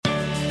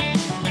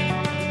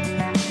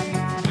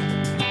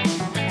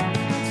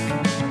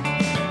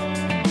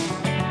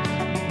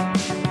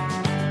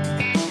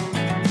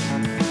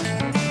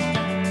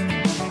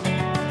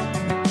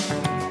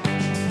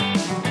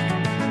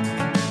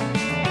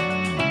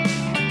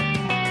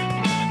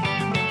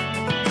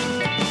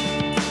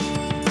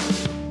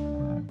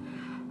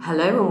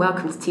Hello and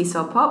welcome to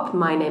TESOL Pop.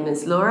 My name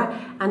is Laura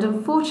and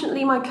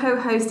unfortunately my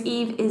co-host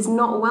Eve is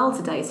not well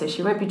today, so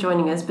she won't be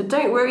joining us, but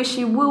don't worry,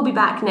 she will be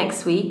back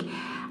next week.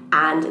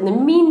 And in the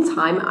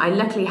meantime, I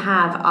luckily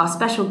have our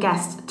special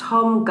guest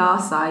Tom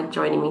Garside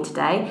joining me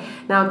today.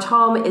 Now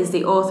Tom is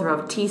the author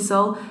of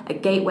TESOL, a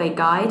Gateway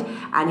Guide,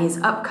 and his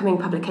upcoming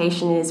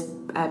publication is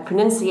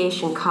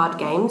Pronunciation Card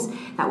Games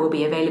that will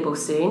be available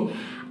soon.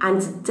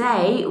 And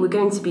today we're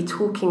going to be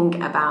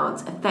talking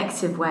about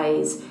effective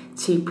ways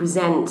to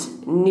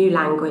present new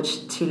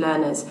language to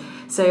learners.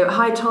 So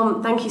hi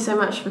Tom, thank you so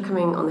much for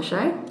coming on the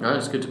show. Oh,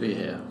 it's good to be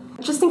here.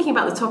 Just thinking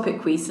about the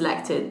topic we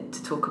selected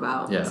to talk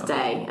about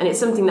today, and it's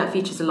something that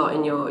features a lot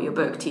in your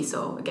book,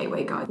 TESOL, a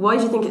Gateway Guide. Why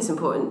do you think it's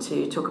important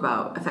to talk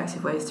about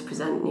effective ways to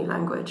present new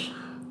language?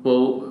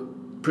 Well,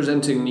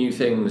 presenting new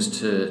things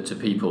to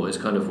people is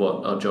kind of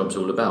what our job's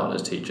all about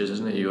as teachers,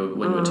 isn't it?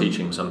 When you're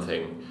teaching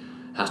something,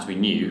 it has to be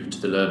new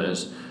to the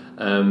learners.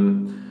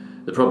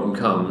 The problem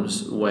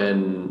comes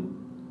when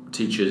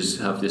teachers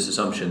have this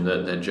assumption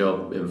that their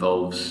job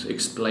involves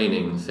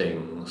explaining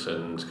things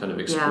and kind of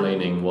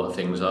explaining what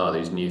things are,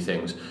 these new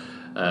things,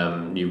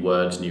 new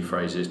words, new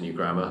phrases, new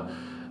grammar.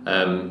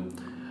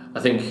 I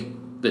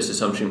think this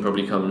assumption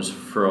probably comes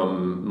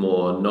from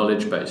more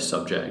knowledge-based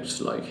subjects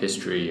like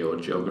history or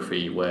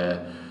geography,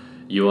 where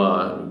you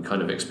are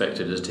kind of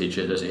expected as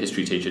a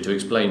history teacher, to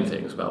explain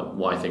things about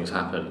why things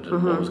happened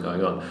and what was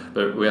going on.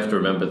 But we have to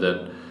remember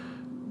that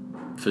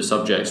for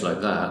subjects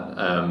like that,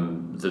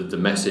 the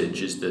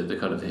message is the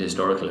kind of the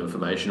historical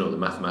information or the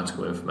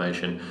mathematical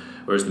information,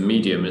 whereas the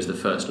medium is the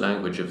first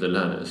language of the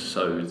learners.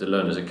 So the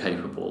learners are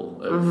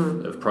capable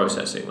of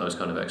processing those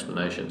kind of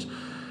explanations.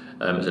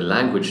 As a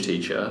language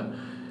teacher,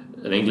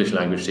 an English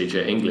language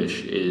teacher,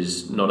 English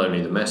is not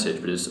only the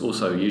message, but it's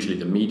also usually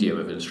the medium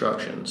of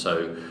instruction.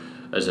 So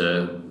as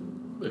a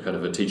kind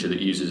of a teacher that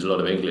uses a lot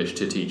of English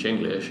to teach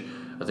English,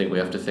 I think we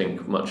have to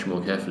think much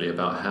more carefully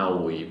about how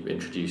we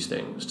introduce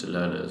things to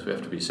learners. We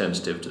have to be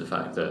sensitive to the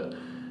fact that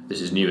this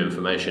is new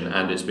information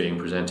and it's being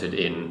presented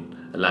in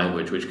a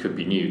language which could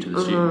be new to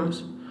the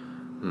students.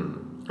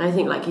 I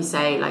think, like you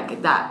say,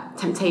 like that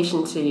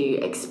temptation to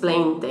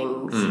explain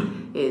things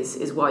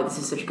is why this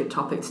is such a good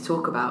topic to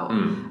talk about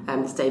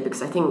today,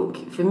 because I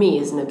think for me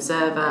as an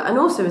observer and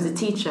also as a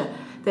teacher,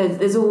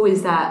 there's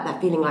always that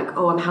feeling like,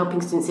 oh, I'm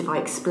helping students if I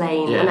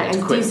explain, and I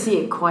do see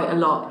it quite a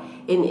lot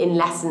in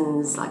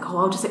lessons, like, oh,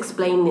 I'll just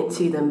explain it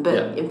to them,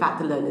 but in fact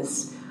the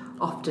learners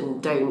often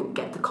don't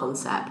get the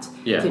concept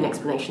through an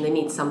explanation. They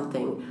need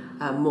something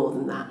more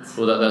than that.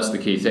 Well, that's the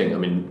key thing. I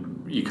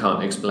mean, you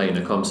can't explain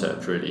a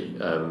concept really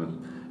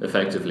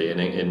effectively in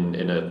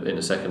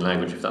a second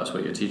language if that's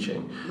what you're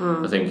teaching.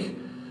 I think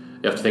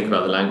you have to think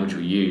about the language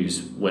we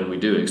use when we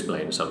do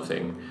explain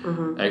something.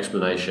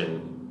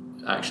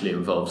 Explanation actually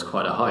involves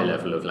quite a high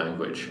level of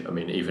language. I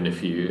mean, even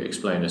if you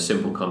explain a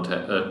simple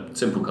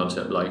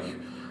concept like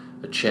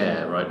a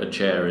chair, right? A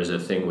chair is a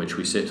thing which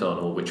we sit on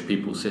or which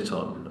people sit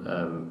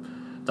on.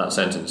 That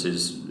sentence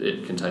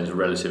contains a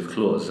relative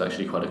clause. It's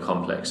actually quite a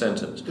complex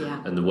sentence.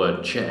 And the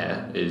word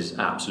chair is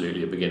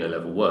absolutely a beginner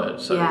level word.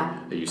 So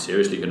are you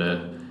seriously going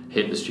to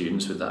hit the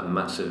students with that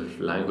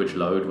massive language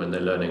load when they're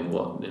learning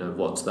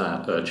what's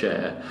that, a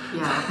chair?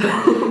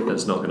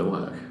 That's not going to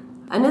work.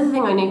 Another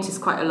thing I notice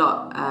quite a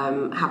lot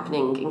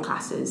happening in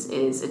classes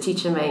is a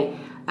teacher may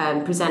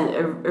present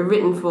a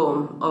written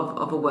form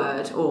of a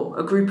word or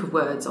a group of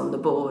words on the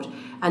board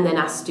and then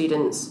ask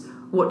students,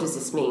 what does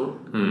this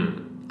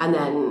mean? And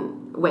then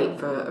wait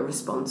for a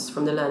response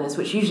from the learners,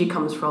 which usually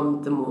comes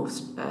from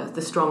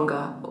the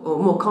stronger or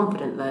more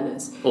confident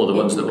learners. Or the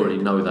ones that already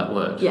know that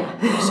word.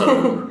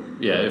 So,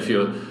 if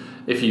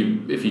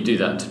you do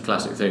that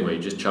classic thing where you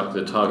just chuck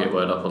the target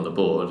word up on the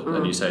board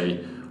and you say,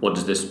 what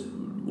does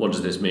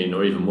this mean?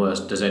 Or even worse,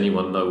 does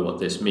anyone know what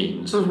this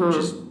means? Which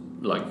is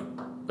like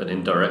an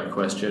indirect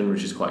question,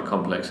 which is quite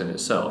complex in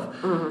itself.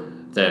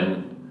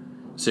 Then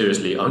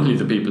seriously, only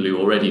the people who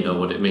already know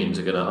what it means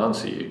are going to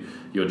answer you.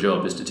 Your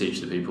job is to teach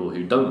the people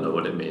who don't know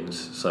what it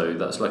means. So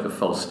that's like a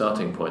false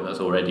starting point. That's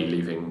already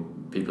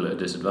leaving people at a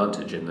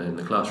disadvantage in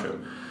the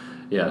classroom.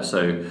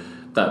 So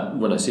that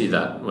when I see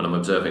that, when I'm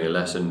observing a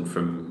lesson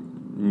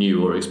from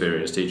new or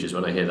experienced teachers,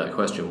 when I hear that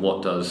question,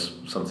 what does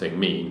something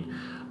mean?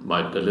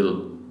 A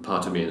little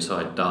part of me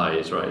inside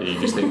dies, right? You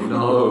just think,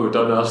 no,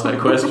 don't ask that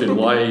question.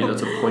 Why?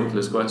 That's a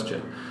pointless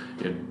question.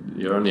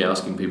 You're only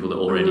asking people that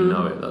already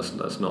know it.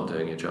 That's not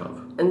doing your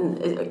job.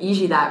 And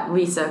usually that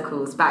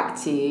recircles back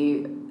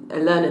to a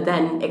learner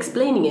then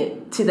explaining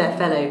it to their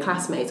fellow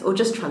classmates or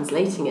just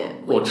translating it.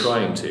 Or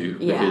trying to,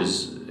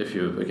 because if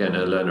you're, again,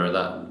 a learner at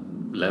that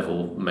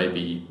level,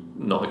 maybe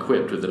not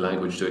equipped with the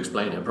language to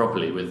explain it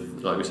properly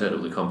with, like we said, all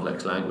the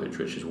complex language,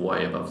 which is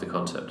way above the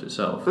concept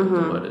itself, the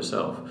word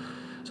itself.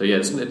 So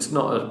it's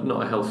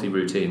not a healthy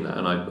routine,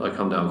 and I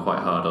come down quite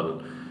hard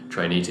on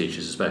trainee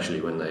teachers,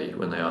 especially when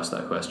they ask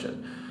that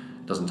question.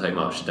 doesn't take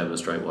much to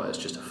demonstrate why it's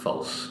just a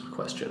false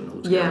question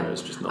altogether.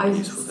 It's just not a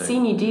useful thing. I've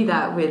seen you do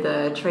that with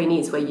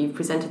trainees where you've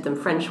presented them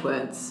French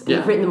words and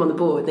you've written them on the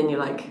board, then you're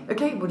like,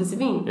 okay, what does it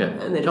mean? Yeah.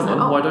 And they're just Come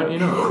on, why don't you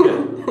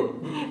know?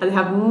 And they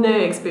have no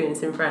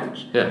experience in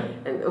French. Yeah.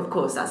 And of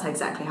course, that's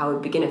exactly how a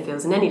beginner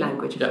feels in any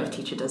language if a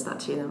teacher does that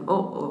to them,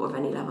 or of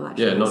any level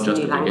actually. Yeah, not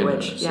just a beginner.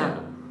 Language.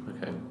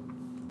 Okay.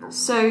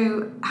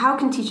 So how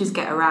can teachers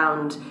get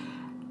around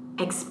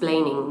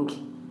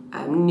explaining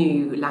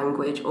new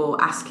language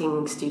or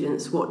asking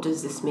students, what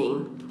does this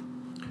mean?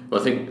 Well,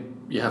 I think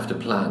you have to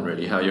plan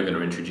really how you're going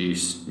to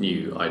introduce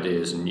new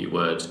ideas and new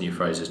words, new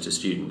phrases to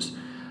students.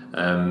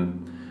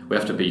 We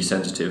have to be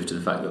sensitive to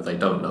the fact that they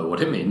don't know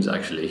what it means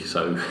actually,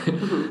 so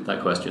that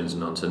question's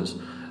nonsense.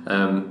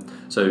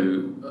 So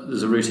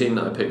there's a routine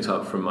that I picked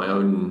up from my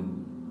own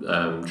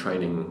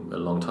training a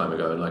long time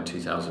ago, in like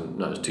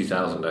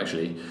 2000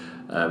 actually,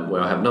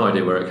 where I have no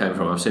idea where it came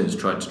from. I've since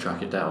tried to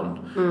track it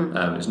down.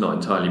 It's not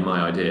entirely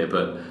my idea,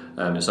 but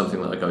it's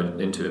something that I go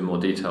into in more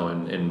detail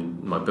in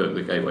my book,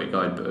 the Gateway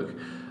Guidebook,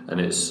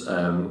 and it's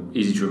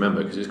easy to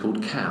remember because it's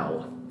called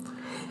cow.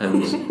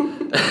 And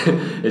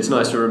it's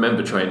nice to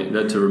remember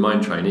to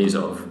remind trainees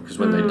of, because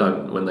when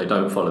they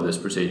don't follow this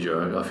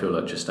procedure, I feel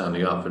like just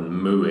standing up and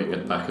mooing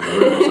at the back of the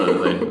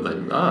room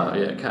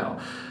so they cow.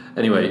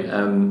 Anyway,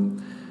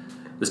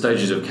 the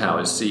stages of cow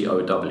is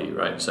COW,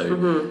 right?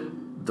 So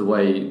the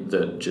way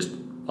that just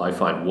I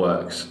find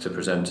works to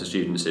present to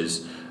students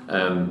is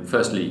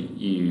firstly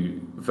you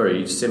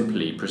very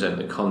simply present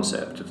the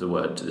concept of the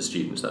word to the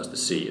students. That's the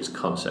C, is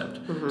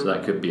concept. So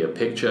that could be a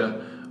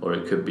picture, or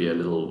it could be a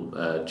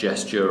little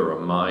gesture or a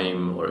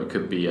mime, or it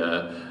could be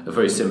a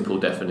very simple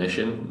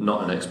definition,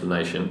 not an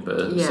explanation, but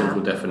a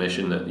simple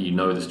definition that you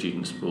know the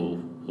students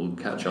will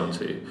catch on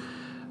to.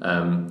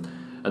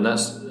 And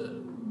that's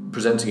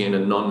presenting it in a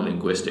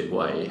non-linguistic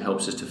way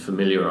helps us to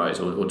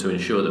familiarise or to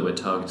ensure that we're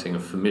targeting a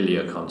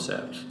familiar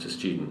concept to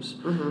students.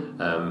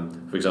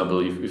 For example,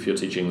 if you're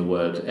teaching the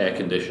word air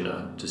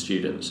conditioner to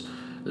students,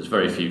 there's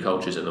very few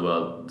cultures in the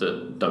world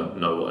that don't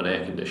know what an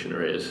air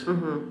conditioner is.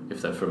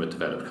 If they're from a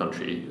developed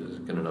country, they're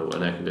going to know what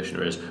an air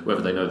conditioner is.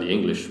 Whether they know the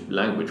English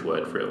language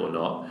word for it or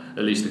not,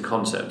 at least the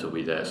concept will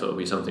be there, so it'll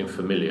be something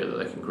familiar that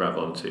they can grab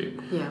onto.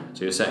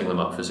 So you're setting them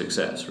up for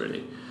success,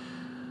 really.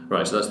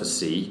 Right, so that's the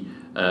C.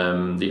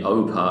 The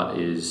O part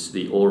is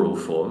the oral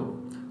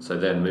form. So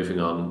then moving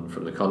on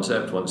from the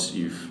concept, once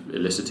you've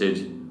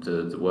elicited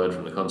the word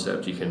from the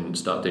concept, you can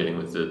start dealing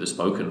with the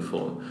spoken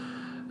form.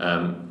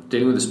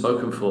 Dealing with the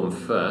spoken form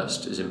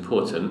first is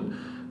important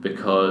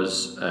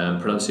because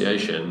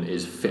pronunciation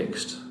is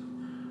fixed.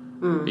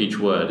 Each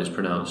word is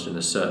pronounced in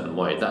a certain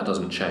way. That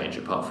doesn't change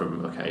apart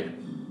from,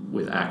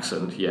 with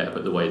accent,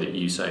 but the way that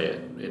you say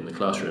it in the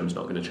classroom is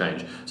not going to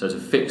change. So it's a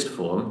fixed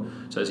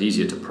form, so it's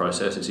easier to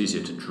process, it's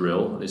easier to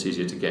drill, and it's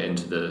easier to get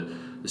into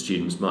the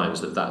students'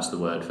 minds that that's the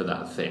word for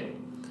that thing.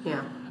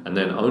 And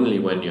then only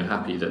when you're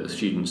happy that the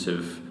students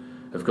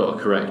have got a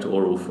correct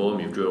oral form,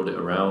 you've drilled it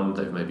around,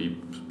 they've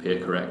maybe peer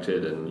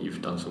corrected and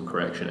you've done some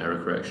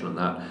error correction on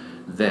that,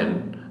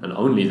 then, and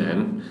only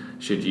then,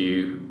 should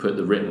you put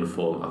the written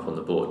form up on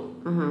the board.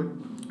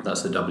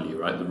 That's the W,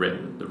 right?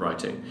 The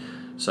writing.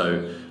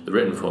 So the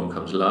written form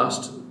comes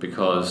last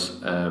because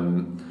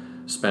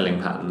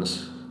spelling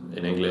patterns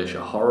in English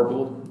are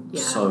horrible.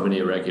 So many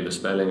irregular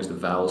spellings, the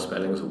vowel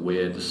spellings are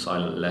weird, the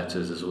silent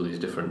letters, there's all these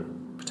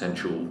different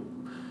potential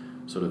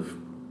sort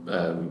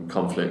of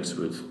conflicts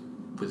with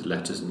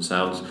letters and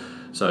sounds.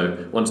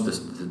 So once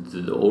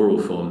the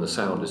oral form, the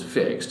sound is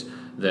fixed,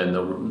 then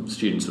the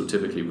students will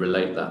typically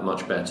relate that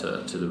much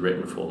better to the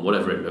written form,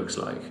 whatever it looks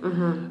like.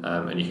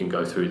 And you can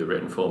go through the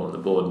written form on the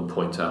board and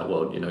point out,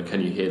 well,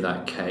 can you hear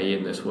that K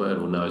in this word?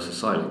 Well, no, it's a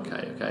silent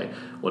K, okay.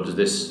 What does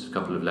this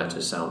couple of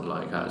letters sound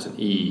like? It's an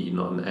E,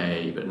 not an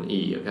A, but an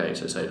E, okay,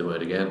 so say the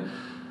word again,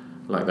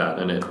 like that.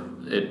 And it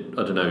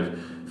I don't know,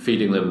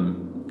 feeding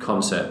them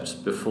concepts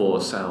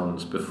before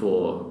sounds,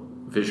 before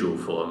visual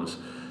forms,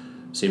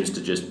 seems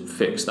to just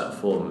fix that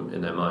form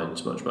in their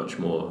minds much, much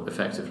more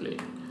effectively.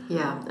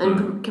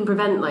 And can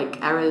prevent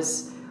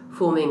errors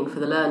forming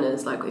for the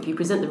learners. Like if you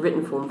present the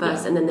written form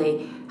first and then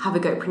they have a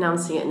go at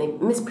pronouncing it and they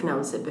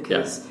mispronounce it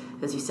because,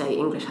 as you say,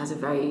 English has a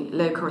very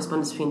low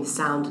correspondence between the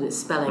sound and its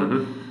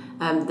spelling,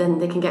 then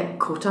they can get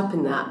caught up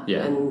in that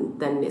and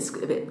then it's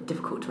a bit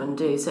difficult to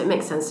undo. So it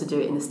makes sense to do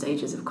it in the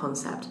stages of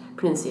concept,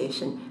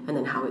 pronunciation, and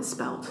then how it's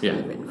spelled in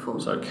the written form.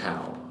 So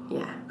cow.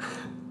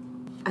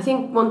 I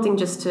think one thing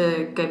just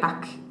to go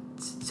back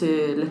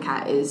to look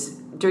at is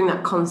during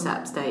that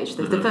concept stage,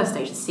 the first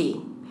stage, the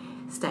C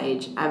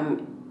stage,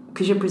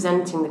 because you're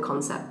presenting the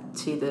concept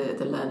to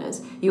the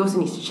learners, you also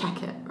need to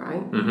check it,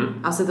 right?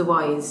 Else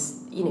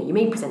otherwise, you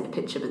may present a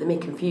picture, but they may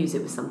confuse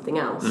it with something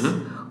else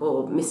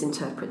or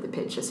misinterpret the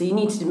picture. So you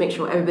need to make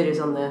sure everybody's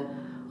on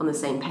the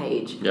same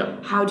page.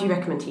 How do you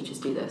recommend teachers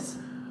do this?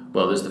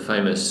 Well, there's the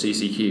famous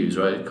CCQs,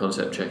 right?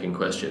 Concept checking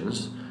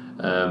questions.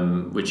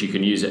 which you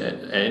can use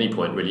at any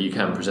point, really. You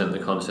can present the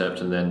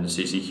concept and then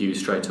CCQ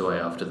straight away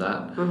after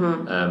that.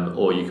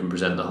 Or you can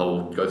present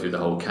go through the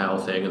whole cow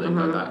thing and then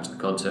go back to the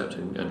concept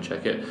and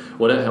check it.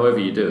 However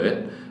you do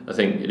it, I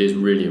think it is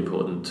really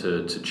important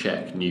to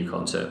check new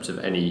concepts of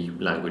any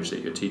language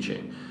that you're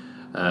teaching.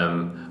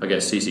 I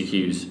guess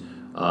CCQs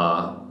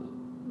are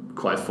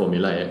quite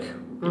formulaic.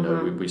 You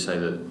know, we say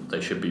that they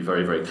should be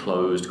very, very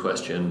closed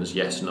questions,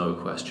 yes/no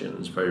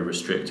questions, very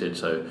restricted,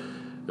 so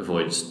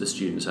avoids the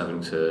students having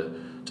to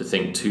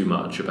think too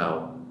much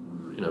about,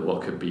 you know,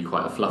 what could be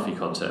quite a fluffy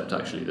concept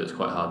actually that's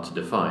quite hard to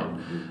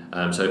define.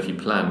 So if you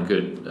plan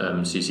good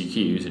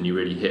CCQs and you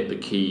really hit the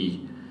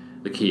key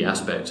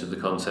aspects of the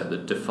concept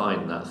that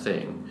define that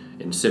thing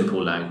in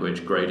simple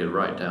language, graded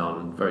right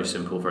down, very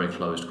simple, very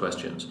closed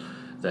questions,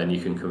 then you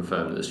can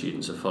confirm that the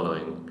students are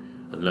following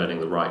and learning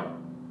the right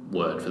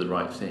word for the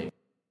right thing.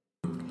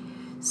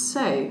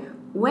 So,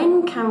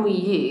 when can we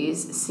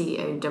use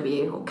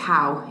COW or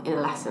cow in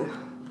a lesson?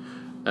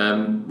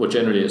 Well,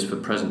 generally it's for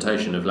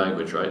presentation of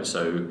language, right?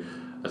 So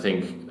I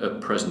think a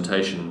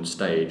presentation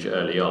stage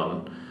early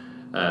on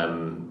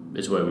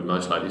is where we're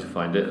most likely to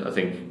find it. I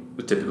think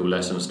the typical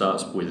lesson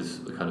starts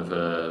with kind of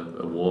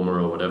a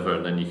warmer or whatever,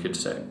 and then you could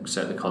set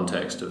the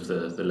context of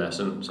the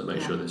lesson, so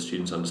make sure that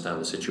students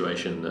understand the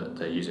situation that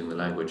they're using the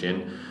language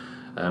in.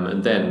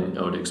 And then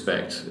I would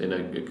expect in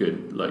a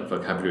good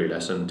vocabulary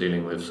lesson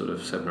dealing with sort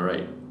of 7 or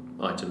 8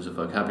 items of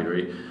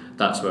vocabulary,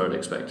 that's where I'd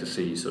expect to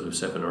see sort of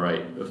 7 or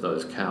 8 of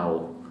those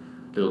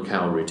little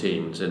cow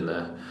routines in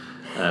there,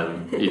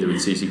 either with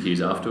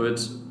CCQs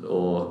afterwards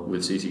or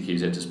with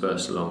CCQs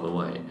interspersed along the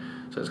way.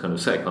 So it's kind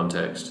of set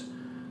context,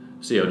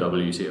 COW, and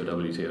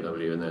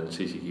then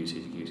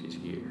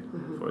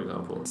CCQ, for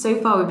example. So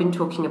far we've been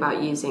talking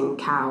about using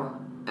cow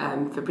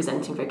for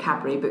presenting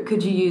vocabulary, but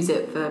could you use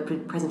it for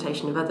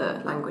presentation of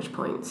other language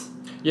points?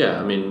 Yeah,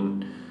 I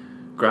mean,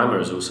 grammar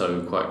is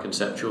also quite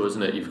conceptual,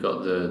 isn't it? You've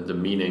got the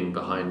meaning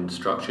behind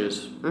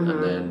structures,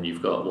 and then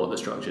you've got what the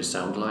structures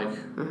sound like.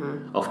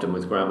 Often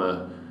with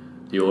grammar,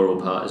 the oral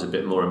part is a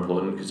bit more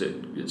important because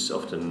it's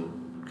often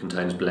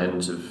contains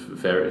blends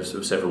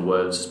of several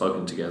words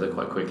spoken together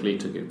quite quickly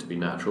to be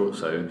natural.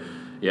 So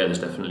yeah, there's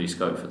definitely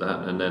scope for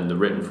that. And then the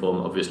written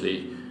form,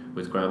 obviously,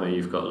 with grammar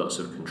you've got lots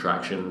of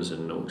contractions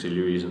and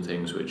auxiliaries and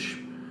things which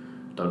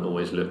don't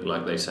always look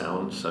like they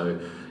sound. So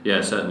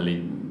yeah,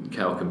 certainly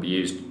cow can be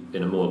used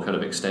in a more kind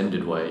of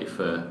extended way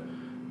for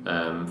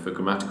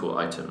grammatical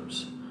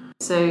items.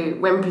 So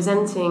when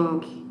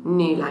presenting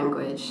new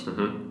language,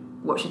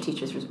 what should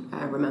teachers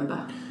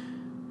remember?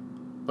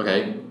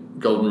 Okay,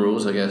 golden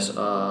rules, I guess,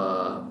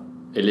 are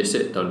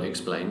elicit, don't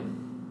explain.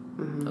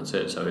 That's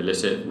it. So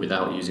elicit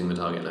without using the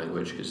target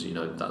language, because you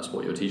know that's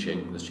what you're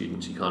teaching the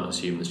students. You can't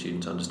assume the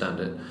students understand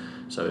it.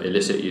 So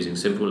elicit using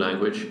simple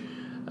language.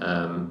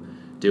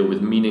 Deal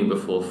with meaning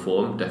before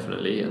form,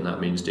 definitely, and that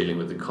means dealing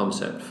with the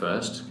concept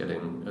first,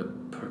 getting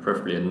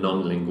preferably a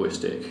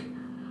non-linguistic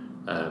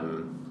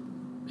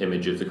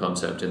image of the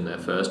concept in there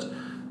first.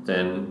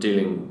 Then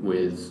dealing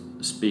with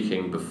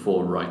speaking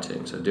before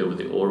writing, so deal with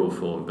the oral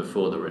form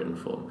before the written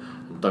form,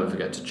 and don't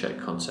forget to check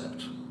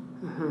concept.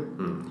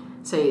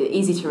 So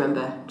easy to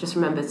remember, just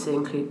remember to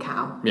include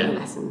cow in your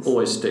lessons.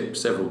 Always stick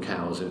several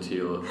cows into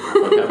your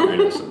vocabulary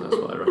lesson, that's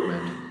what I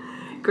recommend.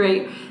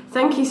 Great,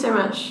 thank you so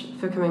much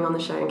for coming on the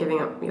show and giving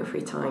up your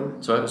free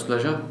time. So it was a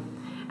pleasure.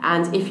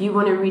 And if you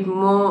want to read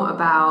more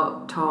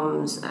about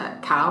Tom's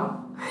cow,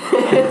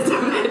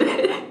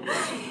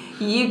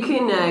 you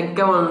can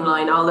go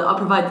online. I'll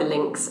provide the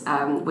links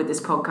with this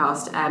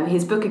podcast.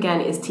 His book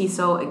again is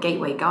TESOL, A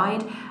Gateway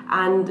Guide.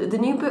 And the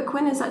new book,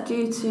 when is that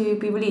due to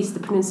be released, the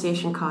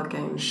pronunciation card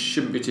game?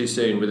 Shouldn't be too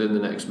soon, within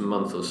the next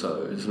month or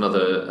so. It's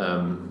another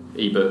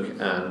ebook,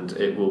 and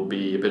it will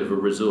be a bit of a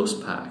resource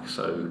pack.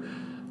 So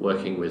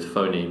working with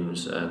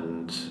phonemes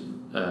and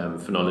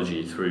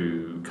phonology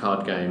through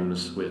card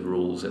games with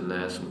rules in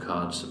there, some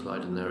cards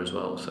supplied in there as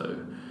well. So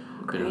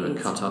a bit of a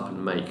cut up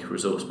and make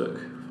resource book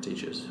for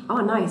teachers. Oh,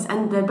 nice.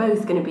 And they're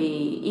both going to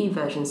be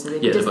e-versions, so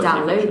they can just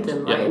download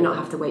them, right, and not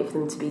have to wait for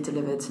them to be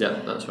delivered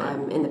that's right.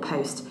 In the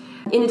post.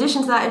 In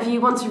addition to that, if you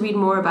want to read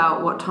more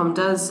about what Tom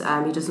does,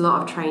 he does a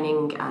lot of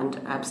training and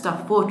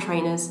stuff for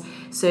trainers.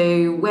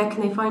 So where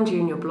can they find you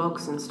in your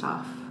blogs and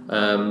stuff?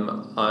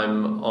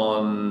 I'm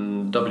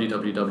on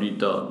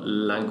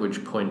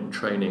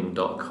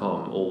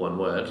www.languagepointtraining.com, all one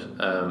word,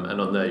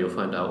 and on there you'll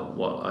find out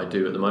what I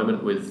do at the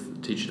moment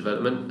with teacher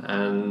development,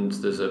 and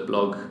there's a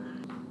blog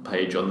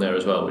page on there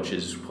as well, which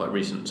is quite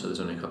recent, so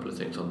there's only a couple of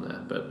things on there,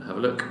 but have a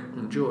look,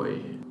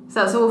 enjoy. So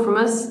that's all from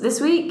us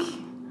this week.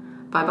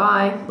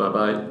 Bye-bye.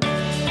 Bye-bye.